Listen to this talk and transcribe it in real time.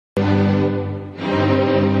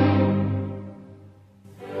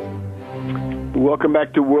Welcome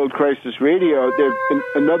back to World Crisis Radio. There's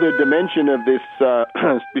another dimension of this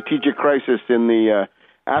strategic crisis in the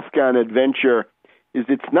Afghan adventure is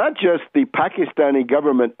it's not just the Pakistani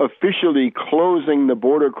government officially closing the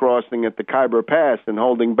border crossing at the Khyber Pass and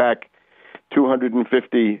holding back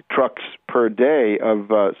 250 trucks per day of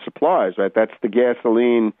supplies, right? That's the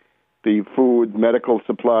gasoline, the food, medical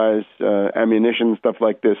supplies, ammunition, stuff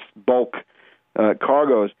like this, bulk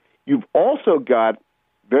cargoes. You've also got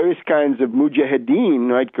various kinds of mujahideen,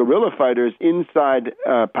 right, guerrilla fighters inside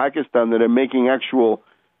Pakistan that are making actual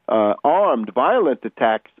armed, violent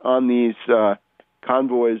attacks on these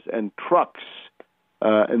convoys and trucks.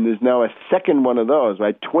 And there's now a second one of those,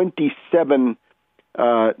 right? 27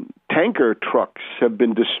 tanker trucks have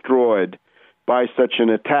been destroyed by such an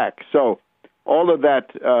attack. So all of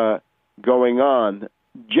that going on.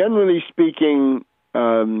 Generally speaking,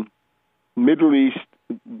 Middle East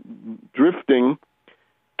drifting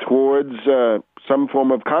towards some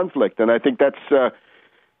form of conflict. And I think that's, to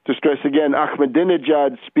stress again,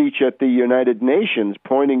 Ahmadinejad's speech at the United Nations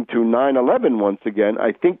pointing to 9/11 once again,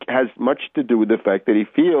 I think has much to do with the fact that he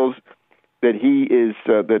feels that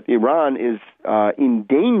that Iran is in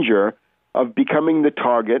danger of becoming the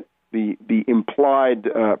target, the implied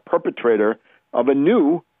perpetrator of a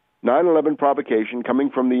new 9/11 provocation coming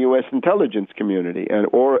from the U.S. intelligence community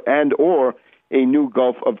or a new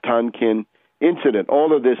Gulf of Tonkin incident.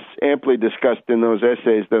 All of this amply discussed in those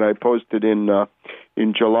essays that I posted in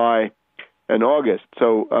July and August.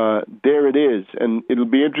 So there it is, and it'll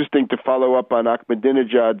be interesting to follow up on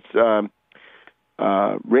Ahmadinejad's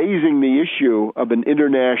raising the issue of an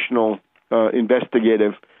international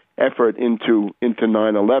investigative effort into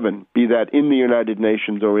 9/11, be that in the United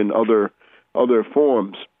Nations or in other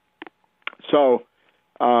forms. So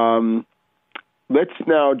let's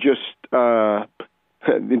now just,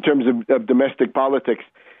 in terms of domestic politics,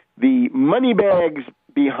 the money bags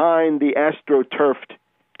behind the astroturfed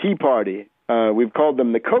Tea Party. We've called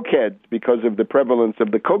them the Cokeheads because of the prevalence of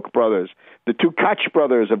the Koch brothers, the two Koch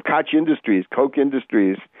brothers of Koch Industries, Koch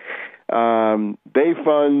Industries. They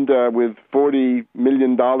fund with $40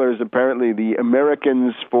 million, apparently, the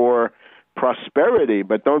Americans for Prosperity.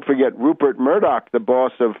 But don't forget Rupert Murdoch, the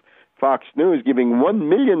boss of Fox News, giving $1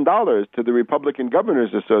 million to the Republican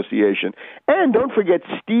Governors Association. And don't forget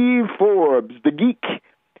Steve Forbes, the geek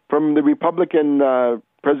from the Republican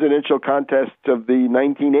presidential contests of the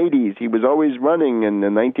 1980s. He was always running in the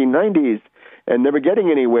 1990s and never getting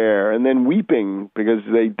anywhere, and then weeping because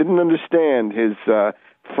they didn't understand his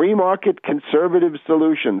free market conservative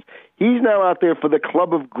solutions. He's now out there for the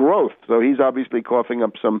Club of Growth, so he's obviously coughing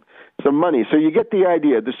up some money. So you get the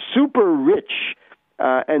idea. The super rich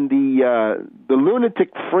and the lunatic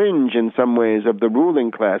fringe, in some ways, of the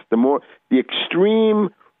ruling class, the extreme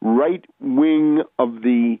right wing of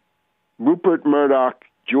the Rupert Murdoch,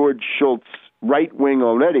 George Shultz right wing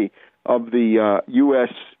already of the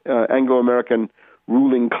U.S. Anglo-American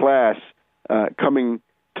ruling class coming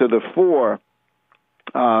to the fore.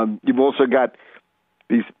 You've also got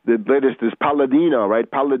the latest is Palladino, right?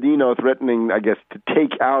 Palladino threatening, I guess, to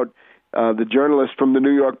take out the journalist from the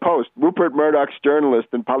New York Post. Rupert Murdoch's journalist,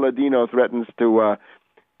 and Palladino threatens to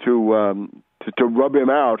rub him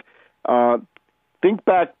out. Think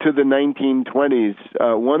back to the 1920s.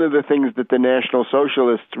 One of the things that the National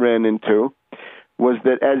Socialists ran into was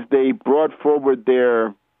that as they brought forward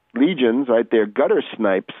their legions, right, their gutter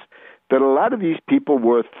snipes, that a lot of these people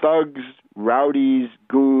were thugs, rowdies,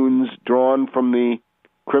 goons, drawn from the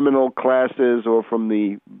criminal classes or from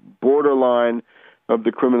the borderline of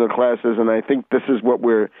the criminal classes, and I think this is what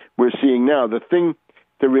we're seeing now. The thing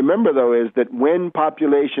to remember, though, is that when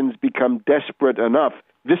populations become desperate enough,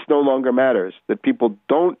 this no longer matters, that people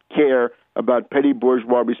don't care about petty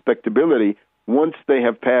bourgeois respectability once they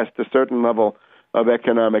have passed a certain level of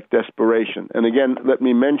economic desperation. And again, let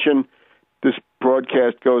me mention, this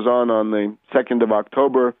broadcast goes on the 2nd of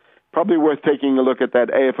October. Probably worth taking a look at that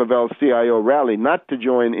AFL-CIO rally, not to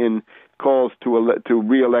join in calls to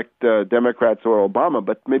re-elect Democrats or Obama,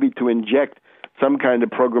 but maybe to inject some kind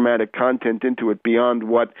of programmatic content into it beyond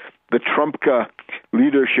what the Trumpka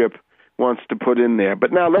leadership wants to put in there.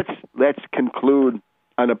 But now let's conclude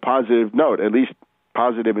on a positive note, at least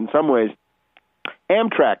positive in some ways.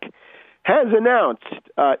 Amtrak has announced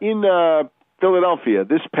in Philadelphia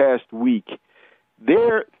this past week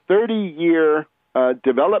their 30-year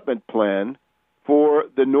development plan for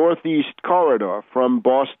the Northeast Corridor from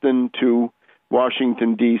Boston to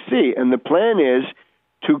Washington, D.C. And the plan is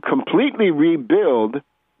to completely rebuild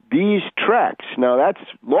these tracks. Now, that's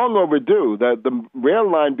long overdue. The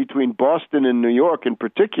rail line between Boston and New York in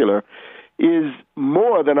particular is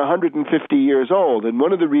more than 150 years old. And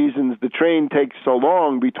one of the reasons the train takes so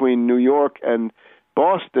long between New York and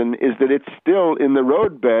Boston is that it's still in the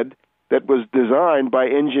roadbed that was designed by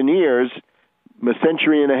engineers a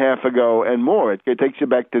century and a half ago and more. It takes you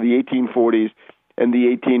back to the 1840s and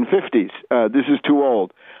the 1850s. This is too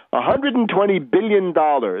old. $120 billion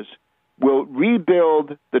will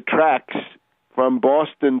rebuild the tracks from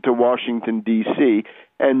Boston to Washington, D.C.,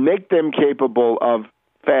 and make them capable of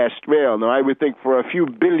fast rail. Now, I would think for a few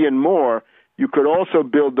billion more, you could also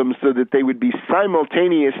build them so that they would be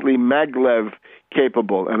simultaneously maglev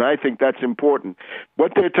capable, and I think that's important.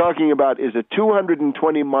 What they're talking about is a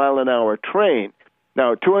 220-mile-an-hour train.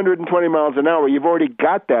 Now, 220 miles an hour, you've already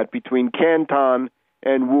got that between Canton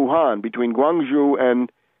and Wuhan, between Guangzhou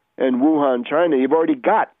and Wuhan, China. You've already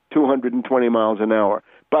got 220 miles an hour.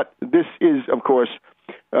 But this is, of course,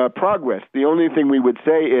 progress. The only thing we would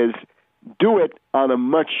say is do it on a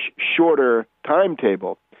much shorter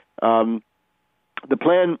timetable. The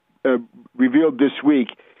plan revealed this week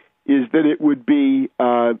is that it would be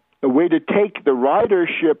a way to take the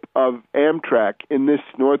ridership of Amtrak in this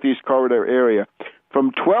Northeast Corridor area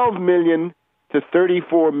from 12 million to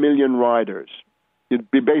 34 million riders. It'd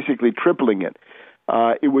be basically tripling it.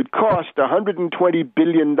 It would cost $120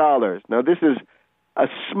 billion. Now, this is a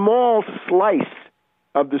small slice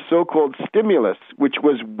of the so-called stimulus, which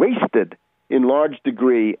was wasted in large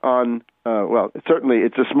degree on, certainly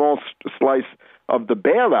it's a small slice of the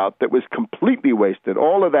bailout that was completely wasted.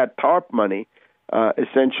 All of that TARP money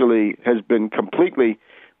essentially has been completely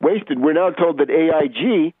wasted. We're now told that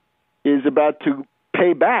AIG is about to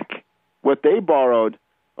pay back what they borrowed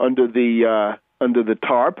under the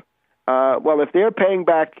TARP. If they're paying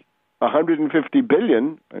back $150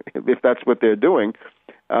 billion, if that's what they're doing,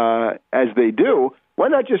 as they do, why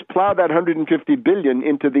not just plow that $150 billion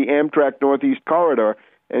into the Amtrak Northeast Corridor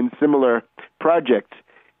and similar projects?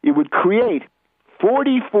 It would create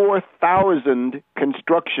 44,000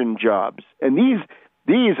 construction jobs, and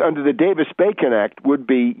these under the Davis-Bacon Act would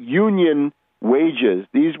be union wages.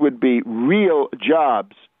 These would be real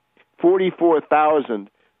jobs, 44,000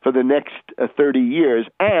 for the next 30 years,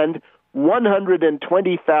 and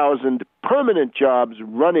 120,000 permanent jobs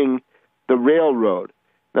running the railroad.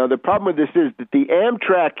 Now, the problem with this is that the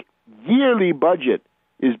Amtrak yearly budget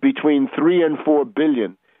is between $3 and $4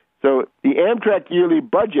 billion. So the Amtrak yearly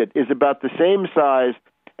budget is about the same size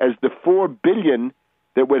as the $4 billion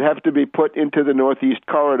that would have to be put into the Northeast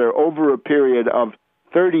Corridor over a period of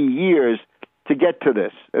 30 years to get to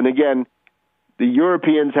this. And again, the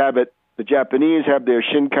Europeans have it, the Japanese have their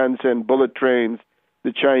Shinkansen bullet trains,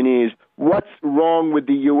 the Chinese. What's wrong with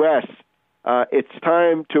the U.S.? It's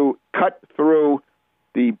time to cut through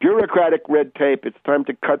the bureaucratic red tape. It's time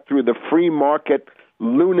to cut through the free market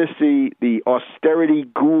lunacy. The austerity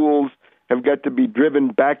ghouls have got to be driven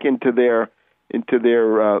back into their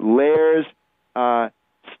lairs.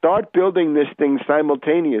 Start building this thing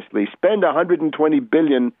simultaneously. Spend $120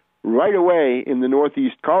 billion right away in the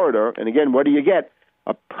Northeast Corridor. And again, what do you get?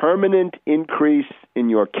 A permanent increase in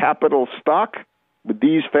your capital stock with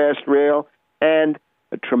these fast rail, and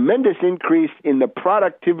a tremendous increase in the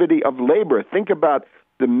productivity of labor. Think about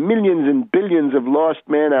the millions and billions of lost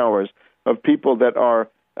man hours of people that are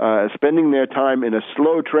spending their time in a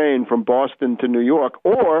slow train from Boston to New York,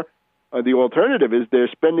 or the alternative is they're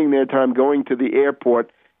spending their time going to the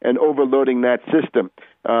airport and overloading that system.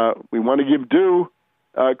 We want to give due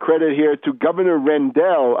credit here to Governor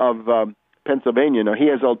Rendell of Pennsylvania. Now, he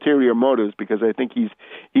has ulterior motives because I think he's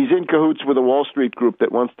in cahoots with a Wall Street group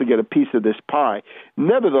that wants to get a piece of this pie.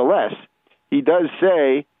 Nevertheless, he does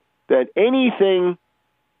say that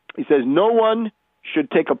he says no one should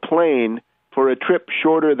take a plane for a trip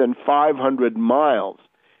shorter than 500 miles,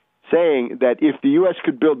 saying that if the U.S.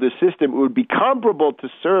 could build this system, it would be comparable to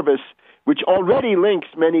service which already links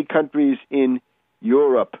many countries in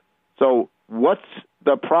Europe. So what's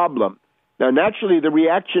the problem? Now, naturally, the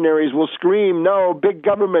reactionaries will scream, no, big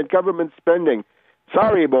government spending.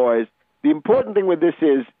 Sorry, boys. The important thing with this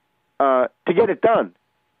is to get it done.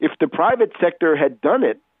 If the private sector had done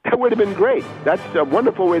it, that would have been great. That's a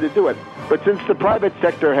wonderful way to do it. But since the private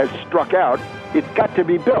sector has struck out, it's got to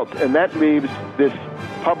be built. And that leaves this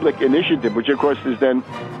public initiative, which, of course, is then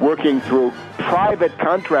working through private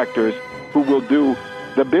contractors who will do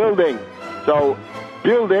the building. So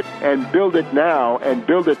build it, and build it now, and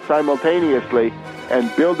build it simultaneously, and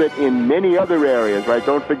build it in many other areas, right?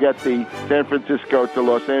 Don't forget the San Francisco to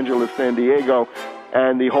Los Angeles, San Diego,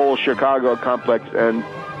 and the whole Chicago complex, and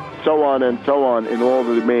so on in all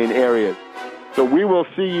the main areas. So we will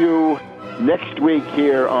see you next week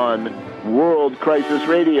here on World Crisis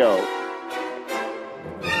Radio.